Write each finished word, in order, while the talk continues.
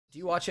Do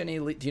you watch any?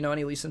 Do you know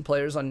any Leeson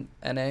players on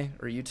NA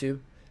or YouTube?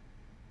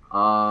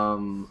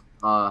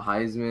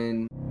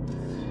 Heizman.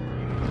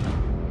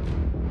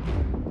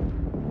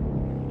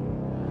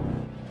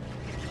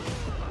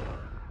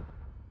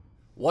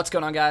 What's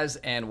going on, guys,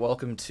 and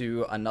welcome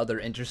to another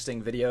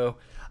interesting video.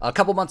 A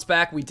couple months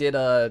back, we did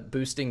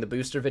boosting the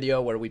booster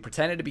video where we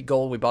pretended to be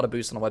gold. We bought a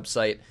boost on a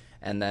website,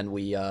 and then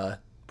we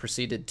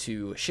proceeded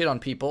to shit on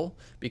people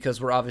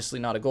because we're obviously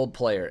not a gold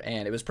player.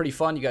 And it was pretty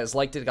fun. You guys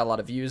liked it. Got a lot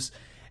of views.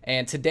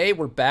 And today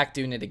we're back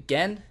doing it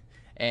again,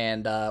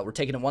 and we're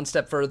taking it one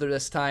step further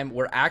this time.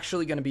 We're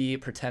actually going to be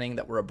pretending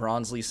that we're a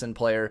bronze Leeson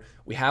player.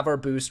 We have our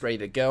boost ready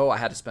to go. I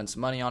had to spend some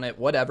money on it.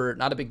 Whatever.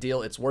 Not a big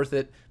deal. It's worth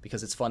it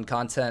because it's fun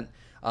content.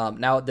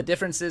 Now, the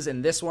difference is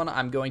in this one,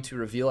 I'm going to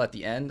reveal at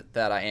the end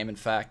that I am, in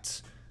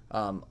fact,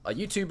 a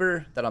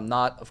YouTuber, that I'm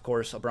not, of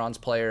course, a bronze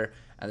player,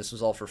 and this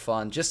was all for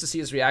fun, just to see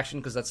his reaction,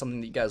 because that's something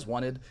that you guys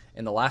wanted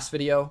in the last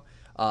video.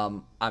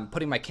 I'm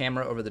putting my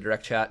camera over the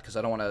direct chat because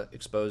I don't want to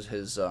expose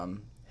his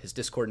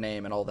Discord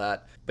name and all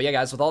that. But yeah,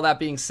 guys, with all that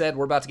being said,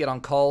 we're about to get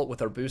on call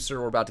with our booster.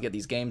 We're about to get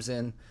these games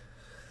in.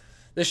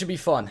 This should be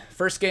fun.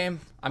 First game,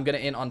 I'm going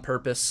to int on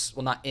purpose.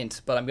 Well, not int,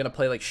 but I'm going to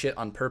play like shit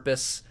on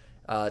purpose.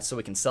 So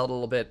we can sell it a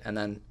little bit, and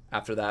then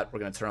after that, we're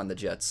going to turn on the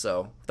jets.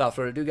 So without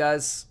further ado,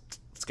 guys,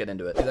 let's get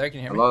into it. You there? Can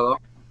you hear me? Hello.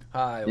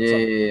 Hi. What's up?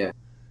 Yeah.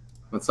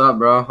 What's up,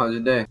 bro? How's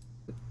your day?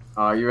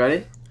 Are you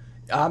ready?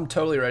 I'm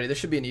totally ready. This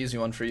should be an easy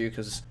one for you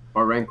because...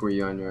 What rank were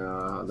you on your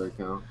other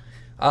account?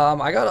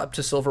 I got up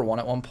to silver 1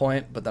 at one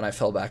point, but then I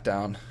fell back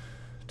down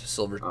to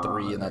silver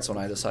 3, and that's when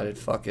I decided,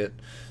 fuck it.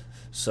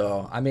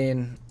 So, I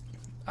mean,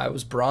 I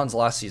was bronze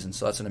last season,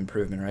 so that's an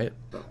improvement, right?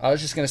 I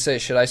was just going to say,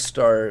 should I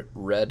start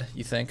red,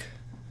 you think?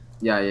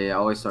 Yeah.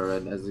 Always start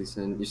red as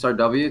Leeson. You start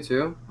W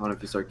too? I don't know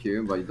if you start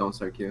Q, but you don't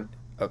start Q.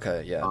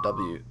 Okay, yeah,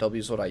 W. W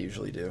is what I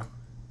usually do.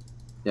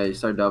 Yeah, you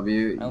start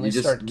W.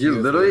 You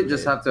literally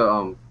just have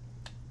to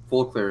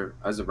full clear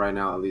as of right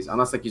now, at least,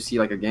 unless like you see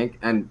like a gank.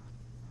 And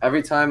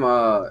every time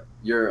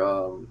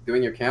you're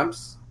doing your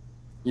camps,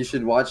 you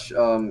should watch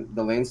the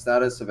lane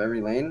status of every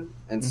lane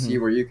and see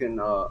where you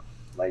can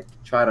like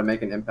try to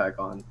make an impact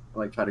on,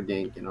 like try to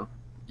gank, you know?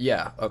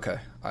 Yeah. Okay.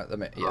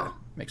 Yeah,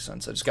 makes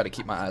sense. I just got to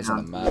keep my eyes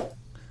on the map.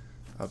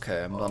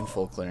 Okay, I'm done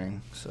full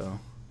clearing, so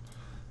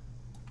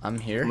I'm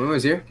here.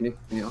 Amuma's here. Can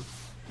you?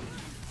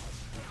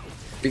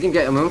 We can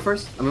get Amuma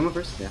first.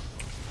 Yeah.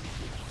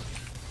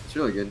 It's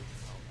really good.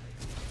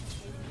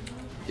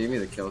 Gave me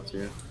the kill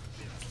too.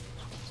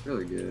 It's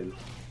really good.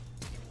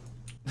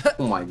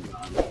 Oh my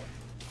god.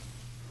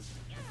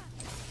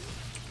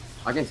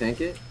 I can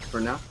tank it for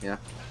now. Yeah.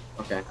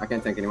 Okay, I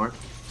can't tank anymore.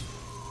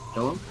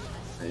 Kill him.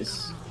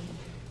 Nice.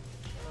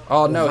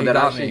 Oh no, he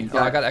got me. Oh,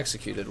 I got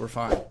executed. We're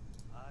fine.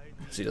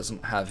 So he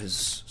doesn't have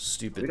his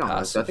stupid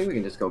passive. I think we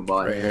can just go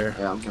bot. Right here.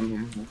 Yeah, I'm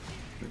here.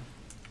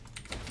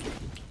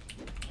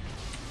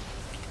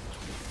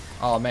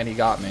 Oh man, he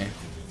got me.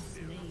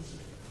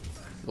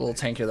 A little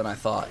tankier than I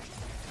thought.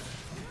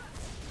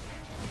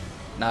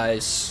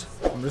 Nice.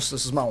 This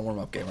is my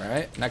warm-up game,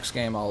 right? Next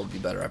game I'll be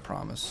better, I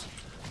promise.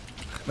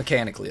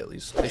 Mechanically, at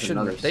least.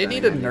 They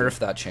need to nerf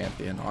that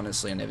champion,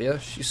 honestly, Anivia.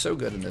 She's so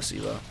good in this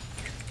elo.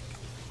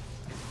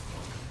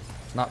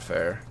 Not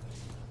fair.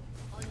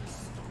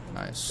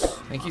 Nice.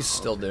 I think he's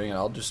still doing it.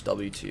 I'll just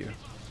W to you.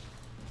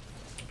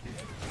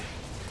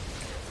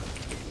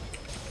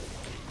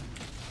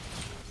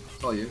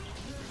 It's all you.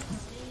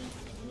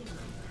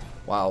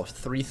 Wow,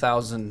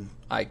 3,000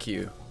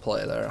 IQ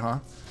play there, huh?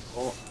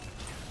 Oh.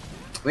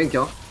 We can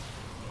kill.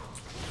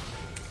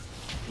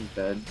 He's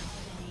dead.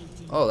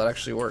 Oh, that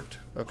actually worked.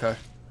 Okay.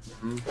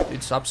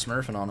 Dude, stop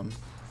smurfing on him.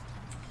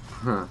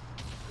 Huh.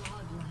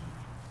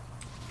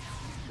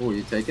 Oh,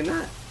 you taking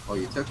that? Oh,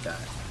 you took that.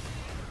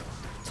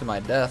 To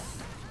my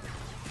death.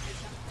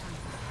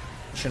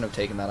 Shouldn't have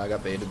taken that. I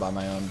got baited by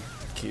my own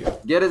Q.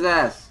 Get his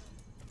ass.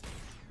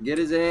 Get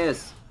his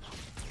ass.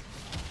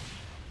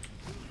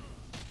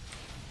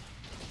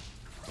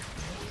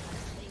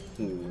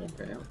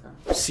 Okay.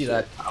 See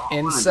that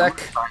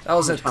insect? That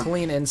was a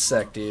clean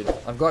insect, dude.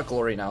 I've got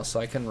glory now,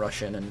 so I can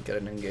rush in and get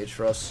an engage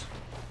for us.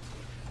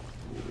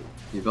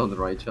 You build the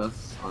Riot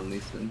TOS on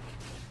Leeson.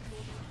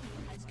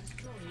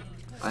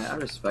 I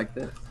respect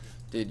it.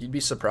 Dude, you'd be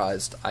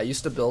surprised. I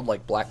used to build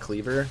like Black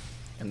Cleaver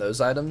and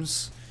those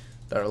items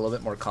that are a little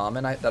bit more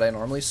common that I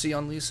normally see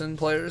on Leeson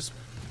players.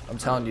 I'm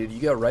telling you, you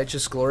get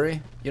Righteous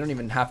Glory, you don't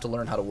even have to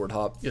learn how to ward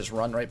hop. You just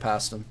run right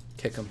past him,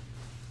 kick him.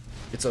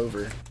 It's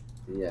over.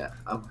 Yeah.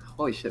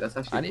 Holy shit, that's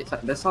actually...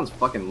 that sounds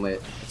fucking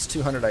lit. It's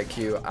 200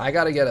 IQ. I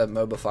gotta get a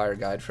MOBA Fire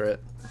guide for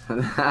it.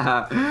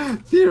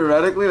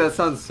 Theoretically, that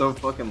sounds so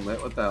fucking lit.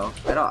 What the hell?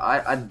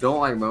 I don't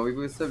like MOBA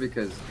Booster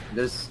because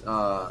there's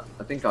I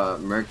think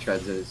Merc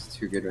Treads is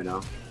too good right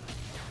now.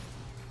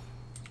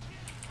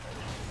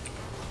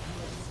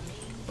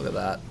 Look at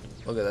that.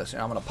 Look at this.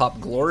 I'm gonna pop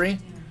Glory.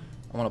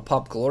 I'm gonna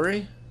pop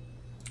Glory.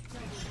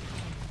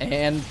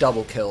 And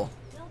double kill.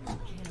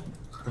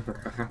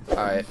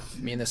 Alright,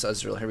 me and this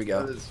Ezreal, here we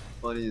go. That is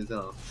funny as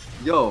hell.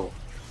 Yo!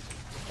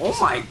 Oh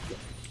my...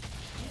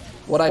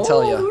 What'd I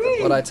tell ya?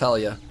 What'd I tell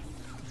ya?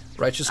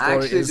 Righteous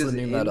Glory is the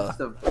new meta.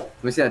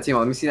 Let me see that Teemo.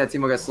 Let me see that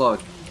Teemo get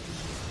slowed.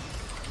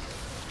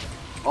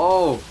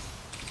 Oh!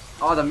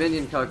 Oh, the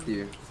minion cucked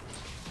you.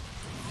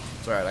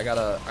 It's alright, I got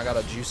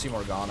a Juicy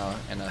Morgana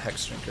and a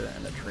Hex Drinker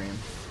and a Dream.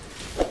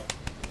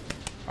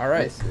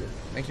 Alright,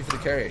 thank you for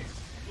the carry.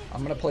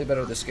 I'm gonna play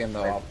better this game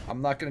though.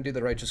 I'm not gonna do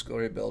the Righteous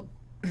Glory build.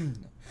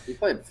 You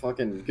played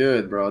fucking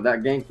good, bro.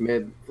 That gank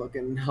mid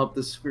fucking helped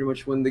us pretty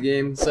much win the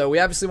game. So we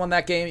obviously won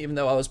that game, even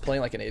though I was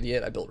playing like an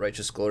idiot. I built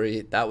Righteous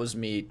Glory. That was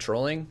me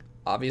trolling,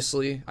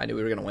 obviously. I knew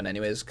we were gonna win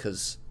anyways,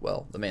 because,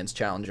 well, the man's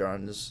challenger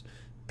on his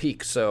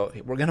peak, so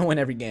we're gonna win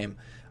every game.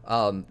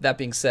 That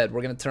being said,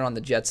 we're gonna turn on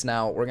the Jets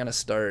now. We're gonna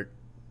start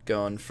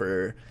going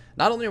for,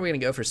 not only are we gonna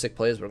go for sick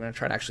plays, but we're gonna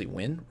try and actually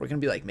win. We're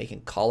gonna be like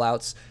making call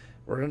outs.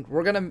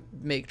 We're gonna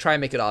try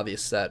and make it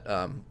obvious that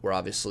we're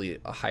obviously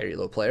a high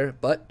elo player,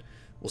 but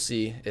we'll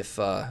see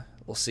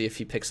if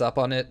he picks up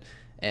on it,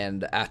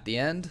 and at the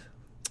end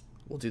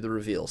we'll do the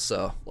reveal.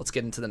 So let's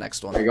get into the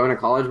next one. Are you going to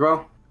college,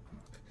 bro?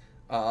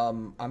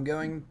 I'm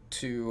going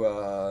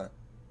to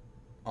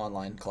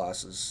online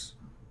classes.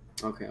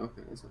 Okay.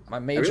 My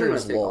major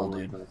is LOL,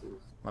 dude.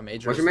 My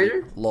major. What's your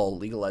major? LOL,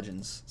 League of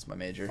Legends. It's my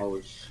major.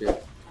 Oh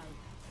shit.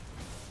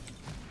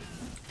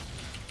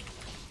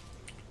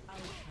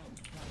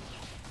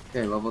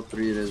 Okay, level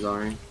 3 it is,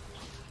 Ari.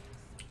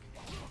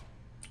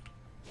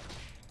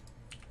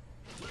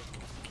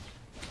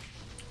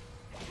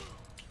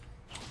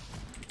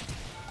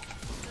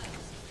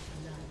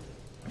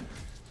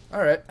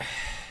 Alright.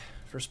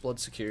 First blood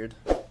secured.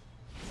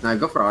 Nah,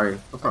 go for Ari.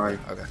 Go for Ari.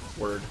 Okay,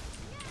 word.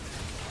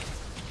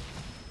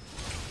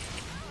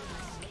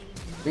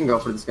 You can go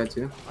for this guy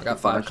too. I got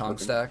 5 conk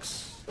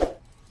stacks.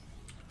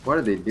 What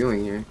are they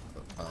doing here?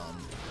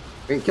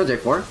 We can kill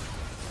J4?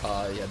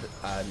 Yeah,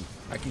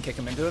 I can kick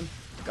him into him.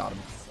 Got him.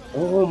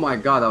 Oh my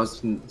god, that was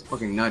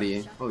fucking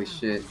nutty. Holy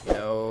shit. You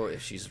know,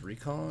 if she's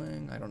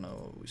recalling, I don't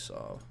know what we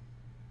saw.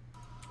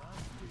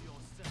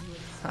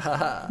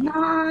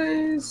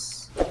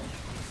 Nice!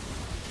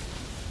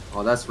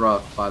 Oh, that's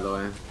rough, by the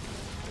way.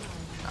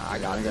 Nah, I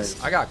got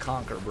this. I got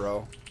Conquer,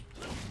 bro.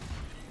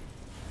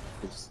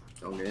 Just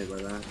don't get hit by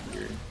that.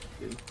 You're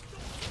good.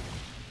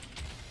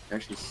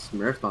 Actually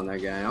smurfed on that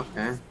guy,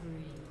 okay.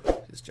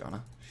 Is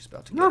Janna? She's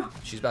about to get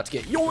she's about to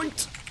get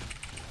yoinked!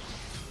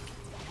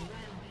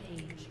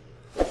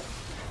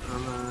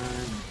 Come on.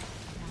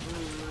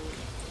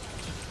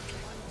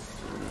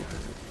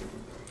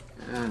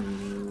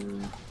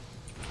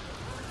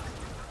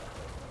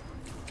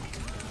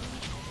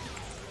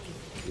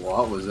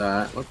 What was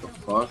that? What the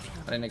fuck?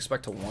 I didn't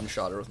expect to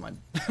one-shot her with my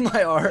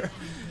my R.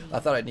 I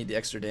thought I'd need the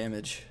extra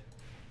damage.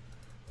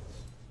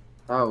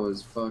 That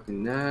was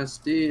fucking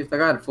nasty. If that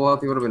guy had full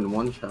health, he would have been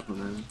one shot from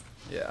that.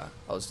 Yeah,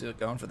 I was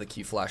going for the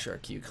Q flash or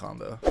Q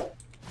combo.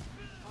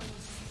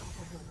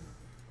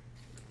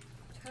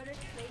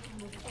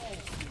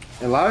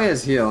 Allow me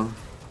his heal.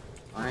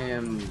 I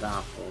am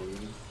baffled.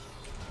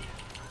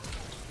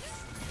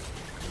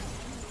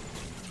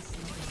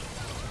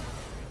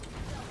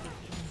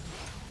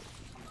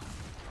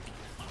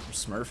 I'm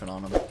smurfing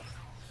on him.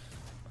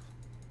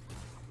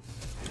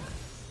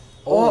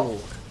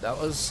 Oh, that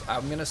was,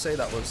 I'm gonna say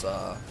that was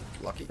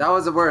lucky. That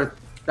was worth.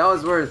 That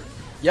was worth.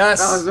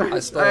 Yes, that was worth. I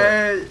stole it.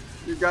 Hey,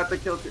 you got the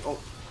kill. Oh.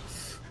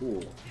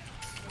 Ooh.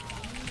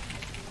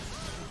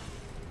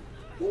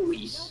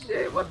 Holy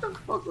shit, what the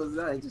fuck was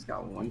that? I just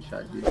got one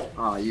shot, dude. Aw,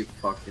 oh, you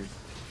fucker.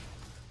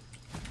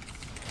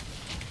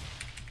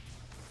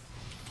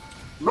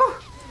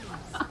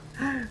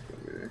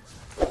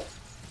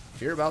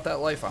 If you're about that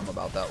life, I'm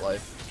about that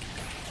life.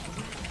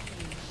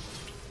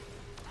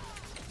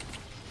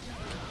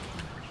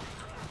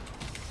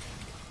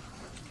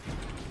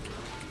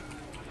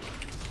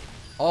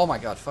 Oh my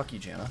god, fuck you,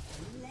 Janna.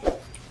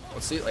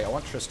 Let's see, like, I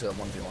want Trista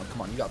 1v1.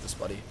 Come on, you got this,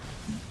 buddy.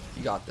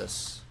 You got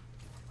this.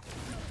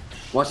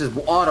 Watch this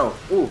auto.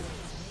 Ooh.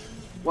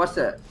 Watch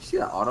that. You see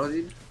that auto,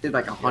 dude? Did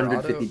like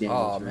 150 damage.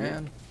 Oh, right?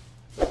 man.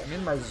 I'm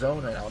in my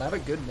zone right now. When I have a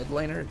good mid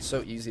laner, it's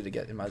so easy to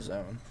get in my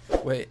zone.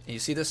 Wait, you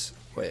see this?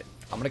 Wait,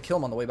 I'm gonna kill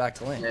him on the way back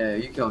to lane. Yeah,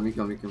 you kill him, you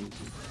kill him, you kill him.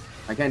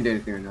 I can't do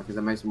anything right now because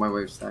that makes my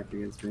wave stacked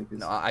against me.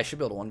 No, I should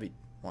be able to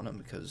 1v1 him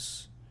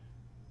because...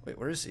 Wait,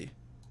 where is he?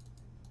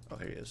 Oh,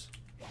 here he is.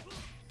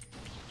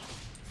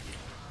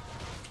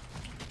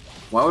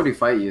 Why would he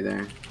fight you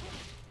there?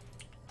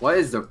 What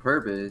is the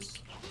purpose?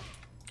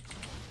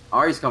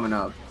 Ari's coming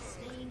up.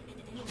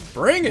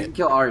 Bring You it! can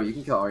kill Ari, you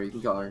can kill Ari, you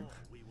can kill Ari.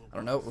 I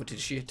don't know.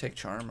 Did she take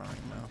charm? I don't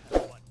even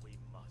know.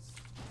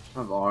 I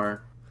have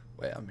R.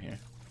 Wait, I'm here.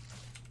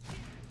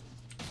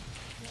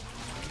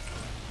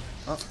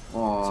 Oh,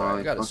 sorry,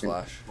 I got a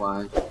slash.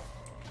 Flag.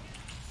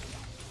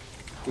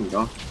 Here you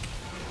go.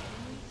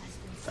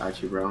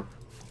 Got you, bro.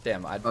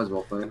 Damn, That was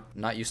well played. I'm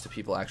not used to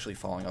people actually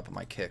following up on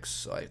my kicks,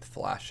 so I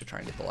flashed to try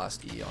and get the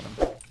last E on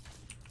him.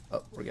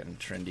 Oh, we're getting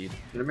trendied.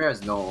 Lemire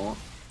has no ult.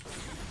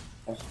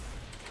 Oh.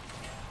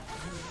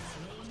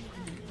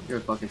 You're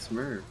a fucking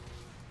smurf.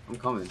 I'm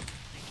coming.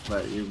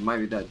 But you might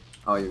be dead.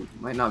 Oh, you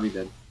might not be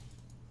dead.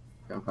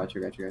 Okay, I'm got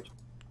you, got you, got you.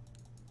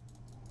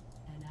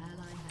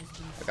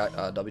 I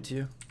got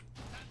W2.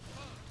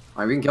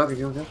 Alright, we can kill.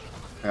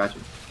 I got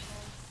you.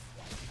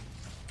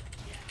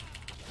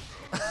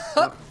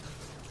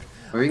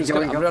 We can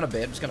kill. I'm gonna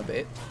bait. I'm just gonna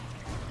bait.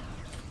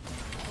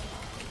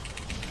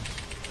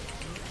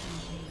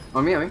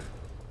 On me.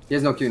 He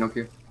has no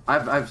Q. I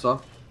have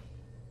slow.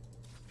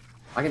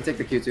 I can take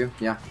the Q too.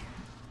 Yeah.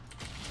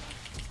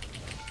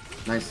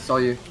 Nice. Saw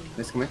you.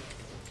 Nice, come here.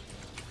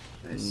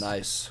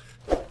 Nice.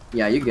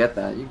 Yeah, you get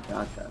that. You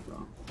got that,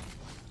 bro.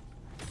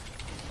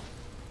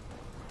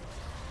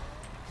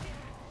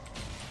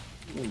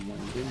 Oh my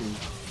goodness.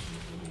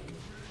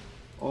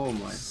 Oh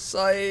my.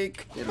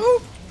 Psych.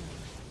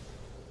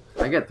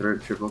 I get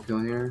triple kill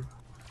here.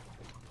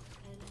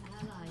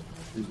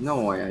 There's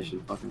no way I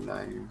should fucking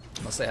die here.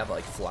 Unless they have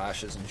like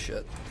flashes and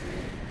shit.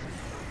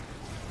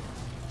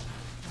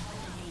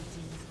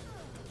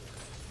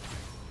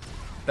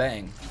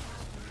 Bang.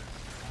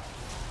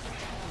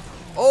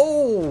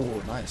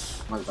 Oh,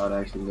 nice. My god,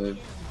 I actually live.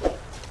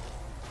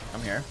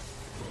 I'm here.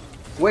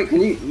 Wait, can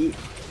you eat?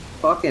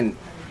 Fucking.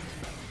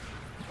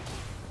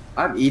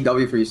 I have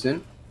EW for you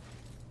soon.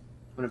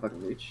 I wonder if I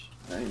can reach.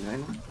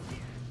 99.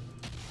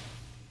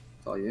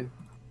 It's all you.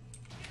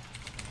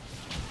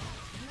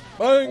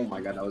 Bang. Oh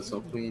my god, that was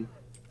so clean.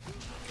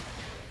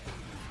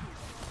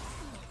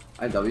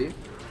 I W.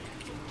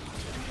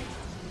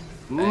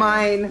 Bang.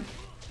 Mine.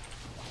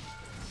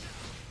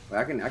 Wait,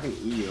 I can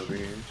E you over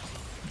here.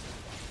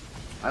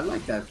 I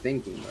like that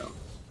thinking, bro.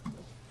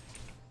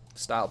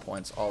 Style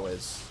points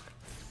always.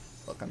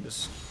 Look, I'm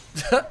just.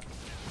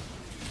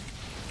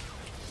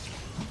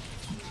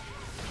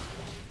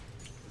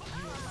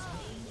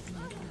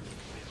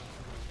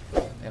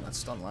 Man, that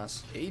stun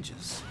lasts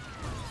ages.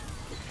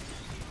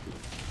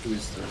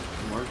 Who's the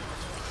mark?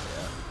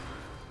 Yeah.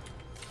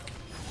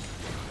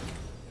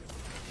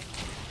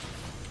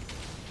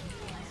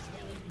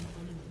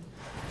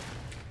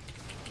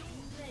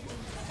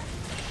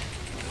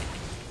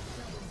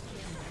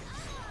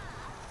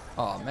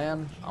 Oh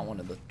man, I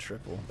wanted the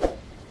triple.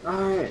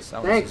 Alright,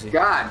 thank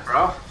God,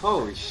 bro.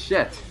 Holy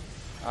shit.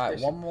 Alright,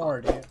 one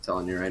more, dude. I'm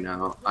telling you right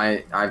now,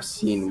 I've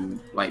seen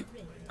like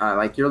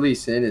your Lee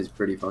Sin is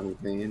pretty fucking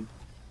clean.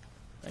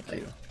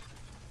 Thank you.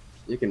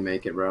 You can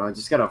make it, bro. I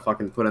just gotta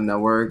fucking put in that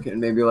work and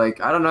maybe like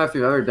I don't know if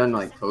you've ever done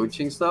like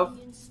coaching stuff,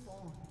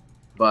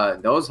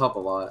 but those help a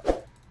lot.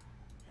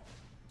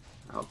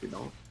 I hope you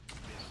don't.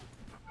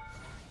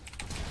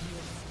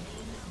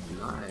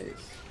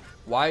 Nice.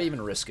 Why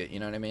even risk it? You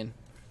know what I mean?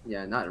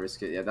 Yeah, not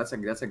risk it. Yeah, that's a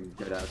good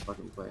ass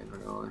fucking play.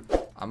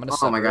 I'm gonna.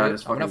 Oh my god, I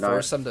just I'm fucking gonna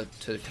force died. them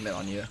to commit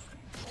on you.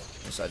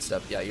 You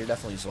sidestep. Yeah, you're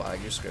definitely swag.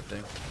 You're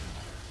scripting.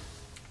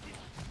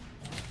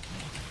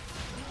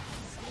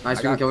 Nice,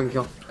 we can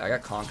kill. I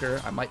got Conquer.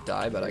 I might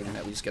die, but I can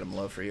at least get him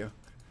low for you.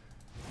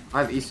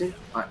 I have Easton.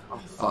 Oh,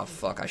 Oh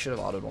fuck! I should have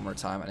autoed one more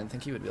time. I didn't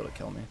think he would be able to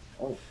kill me.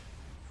 Oh.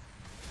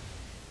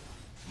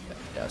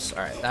 Yes.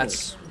 All right.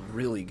 That's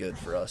really good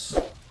for us.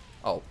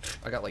 Oh,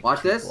 I got like.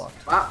 Watch this.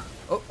 Blocked. Wow.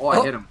 Oh, Oh,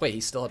 I hit him. Wait,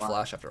 he still had Wow.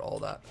 flash after all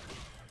that.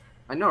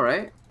 I know,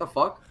 right? The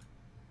fuck?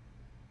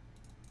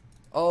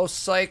 Oh,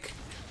 psych.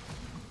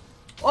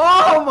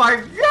 Oh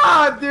my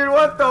god, dude!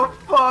 What the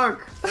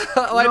fuck?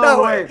 Oh, I No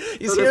know. way.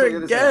 He's Go this here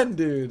way, again,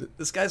 dude.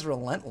 This guy's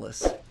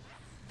relentless.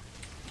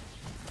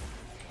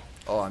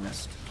 Oh, I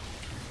missed.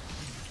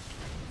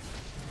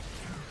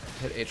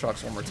 Hit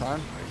Aatrox one more time.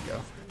 There you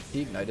go.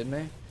 He ignited me.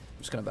 I'm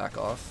just gonna back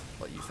off.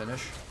 Let you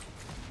finish.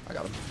 I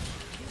got him.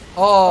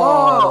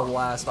 Oh, the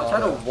last I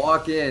tried auto. to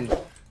walk in.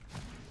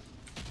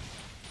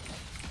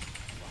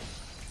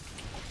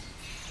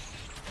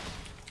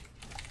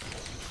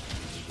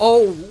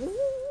 Oh,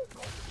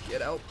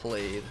 get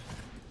outplayed.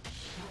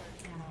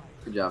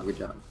 Good job, good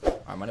job.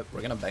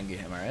 We're gonna Bengi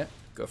him. All right,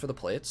 go for the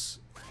plates.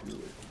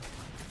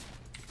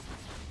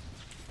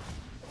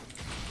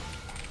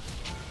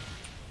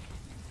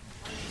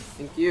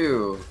 Thank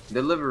you.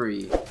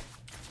 Delivery.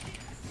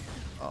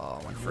 Oh,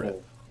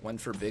 went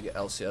for big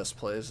LCS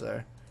plays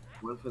there.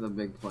 Went for the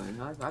big play.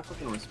 I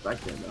fucking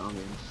respect it, though. I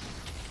mean,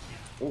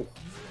 oh,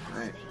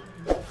 alright.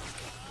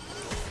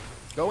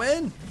 Go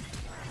in.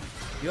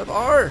 You have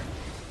R.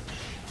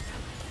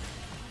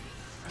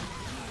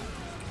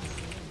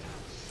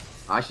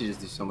 I should just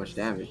do so much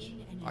damage.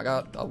 I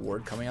got a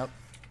ward coming up.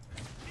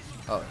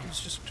 Oh, he's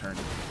just turned.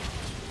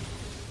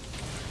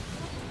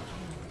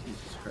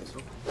 Jesus Christ.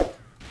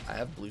 I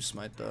have blue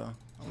smite though.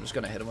 I'm just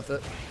gonna hit him with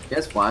it. He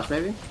has flash,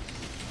 maybe?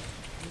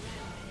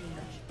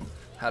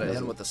 How to hit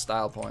him with the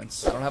style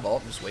points. I don't have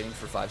ult. I'm just waiting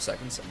for 5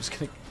 seconds. I'm just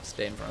gonna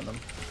stay in front of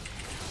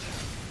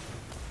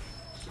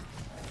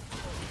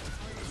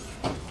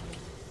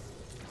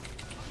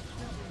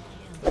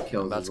them.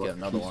 Kills I'm about to get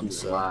another one.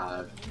 So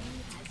alive.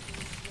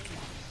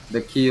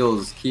 The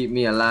kills keep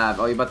me alive.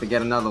 Oh, you're about to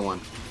get another one.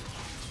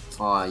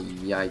 Oh,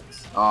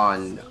 yikes. Oh,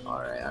 no.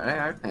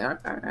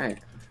 Alright.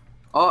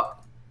 Oh,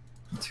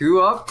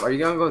 2 up? Are you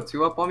gonna go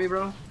 2 up on me,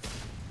 bro?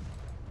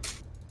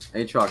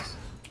 Aatrox.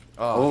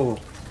 Oh.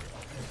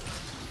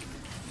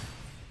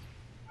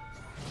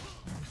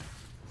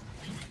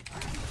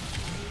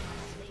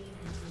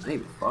 Hey,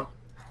 fuck.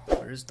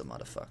 Where's the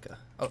motherfucker?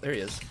 Oh, there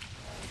he is.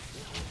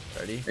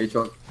 Ready?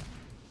 Aatrox.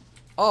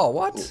 Oh,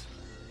 what?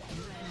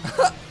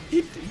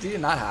 He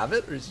did not have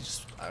it, or is he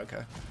just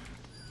okay?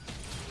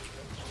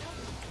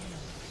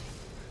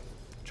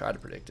 Try to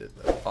predict it.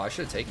 But, oh, I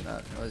should have taken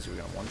that. I realized you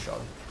were gonna one-shot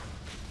him.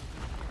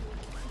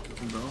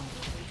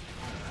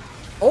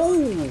 Oh,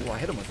 I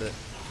hit him with it.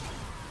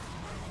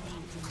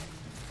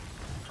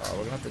 Oh,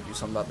 we're gonna have to do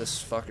something about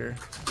this fucker.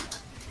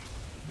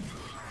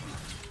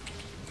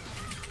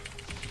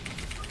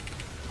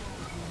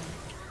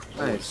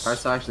 Nice.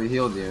 Price actually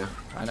healed you.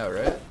 I know,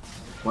 right?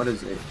 What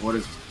is it? What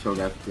is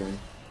Cho'Gath doing?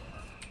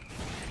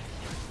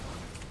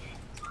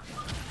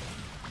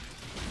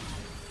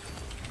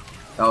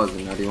 That was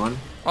a nutty one.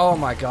 Oh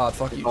my god,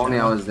 fuck you. If only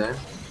I was there.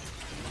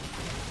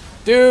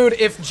 Dude,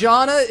 if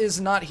Janna is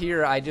not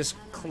here, I just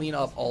clean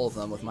up all of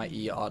them with my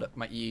E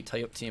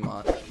type team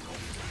on.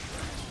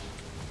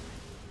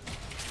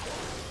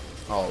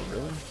 Oh,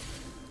 really?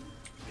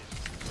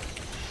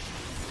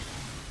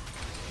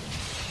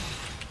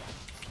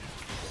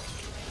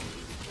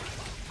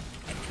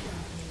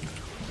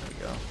 There we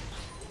go.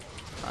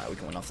 Alright, we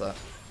can win off that.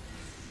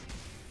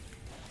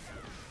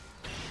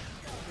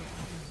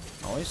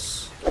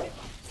 Nice.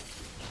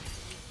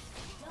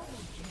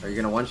 Are you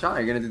gonna one shot?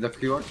 Are you gonna do the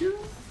QR code?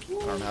 I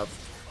don't have.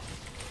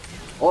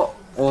 Oh,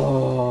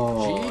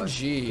 oh.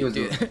 GG,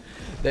 dude.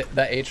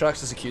 That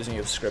Aatrox is accusing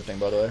you of scripting,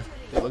 by the way.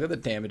 Dude, look at the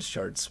damage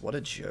charts. What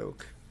a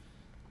joke.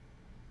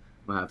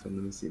 What happened?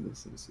 Let me see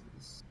this. Let me see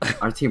this.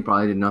 Our team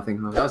probably did nothing,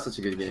 huh? That was such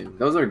a good game.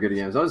 Those are good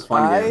games. That was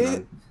fun games,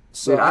 man.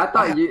 So dude, I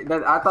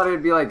thought it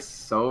would be like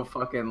so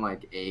fucking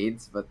like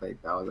AIDS, but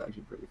like that was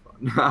actually pretty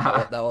fun.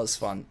 that was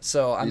fun.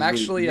 So I'm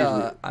actually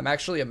a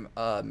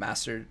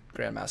grandmaster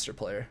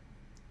player.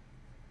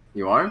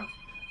 You are?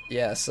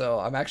 Yeah. So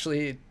I'm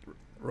actually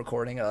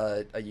recording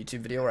a YouTube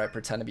video where I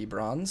pretend to be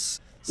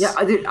bronze. Yeah,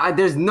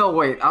 there's no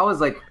way. I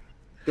was like,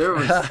 there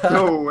was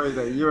no way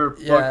that you were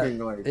fucking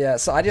like. Yeah.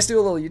 So I just do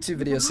a little YouTube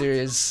video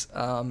series,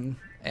 and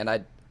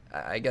I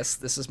guess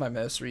this is my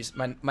most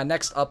recent. My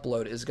next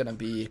upload is gonna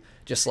be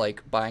just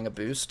like buying a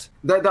boost.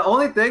 The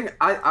only thing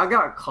I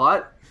got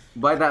caught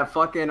by that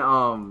fucking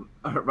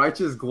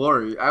righteous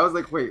glory. I was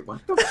like, wait,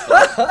 what the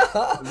fuck?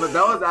 But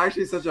that was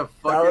actually such a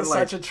fucking that was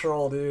like, such a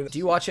troll, dude. Do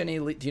you watch any?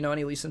 Do you know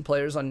any Lee Sin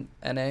players on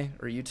NA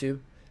or YouTube?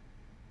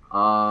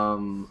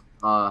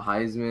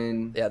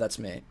 Heizman. Yeah, that's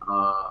me.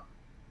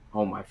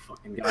 Oh my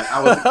fucking god!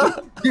 I was,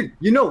 dude.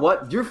 You know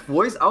what? Your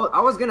voice.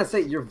 I was gonna say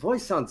your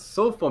voice sounds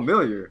so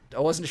familiar. I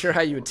wasn't sure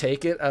how you would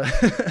take it.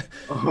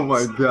 Oh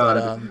my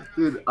god,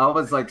 dude! I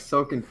was like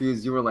so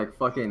confused. You were like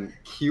fucking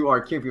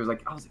QRQ. I was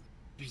like,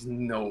 there's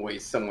no way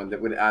someone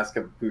that would ask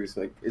a boost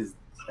like is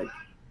like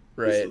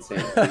right. Insane.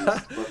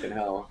 Fucking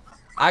hell.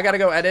 I gotta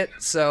go edit,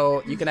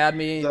 so you can add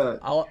me.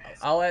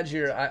 I'll add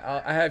your.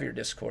 I have your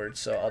Discord,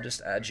 so I'll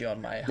just add you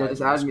on my. Yeah,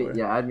 just add me.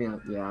 Yeah, add me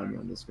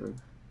on Discord.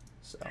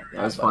 So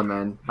that was fun,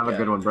 man. Have a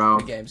good one, bro.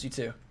 Good games, you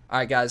too. All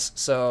right, guys.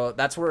 So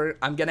that's where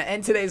I'm gonna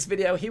end today's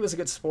video. He was a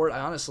good sport. I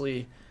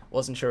honestly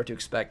wasn't sure what to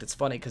expect. It's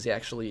funny because he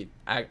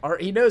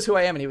knows who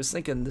I am, and he was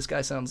thinking this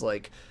guy sounds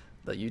like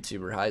the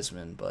YouTuber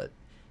Heizman, but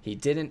he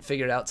didn't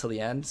figure it out till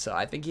the end. So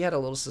I think he had a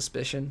little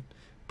suspicion,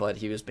 but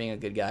he was being a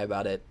good guy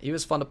about it. He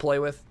was fun to play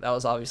with. That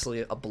was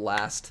obviously a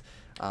blast.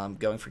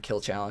 Going for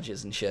kill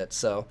challenges and shit.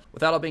 So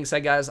with that all being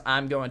said, guys,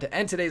 I'm going to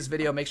end today's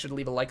video. Make sure to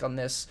leave a like on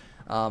this.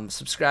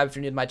 Subscribe if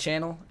you're new to my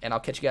channel, and I'll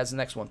catch you guys in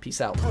the next one.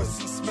 Peace out.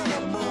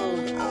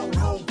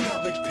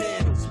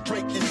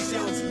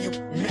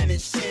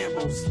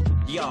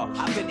 Yo,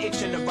 I've been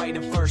itching to write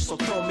a verse, so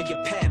throw me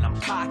a pen, I'm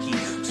cocky.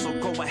 So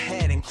go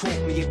ahead and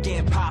quote me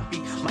again, Poppy.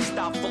 My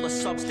style full of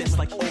substance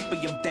like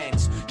opium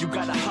dens. You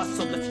gotta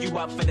hustle if you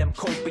out for them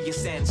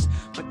copious ends.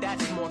 But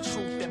that's more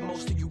truth than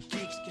most of you get.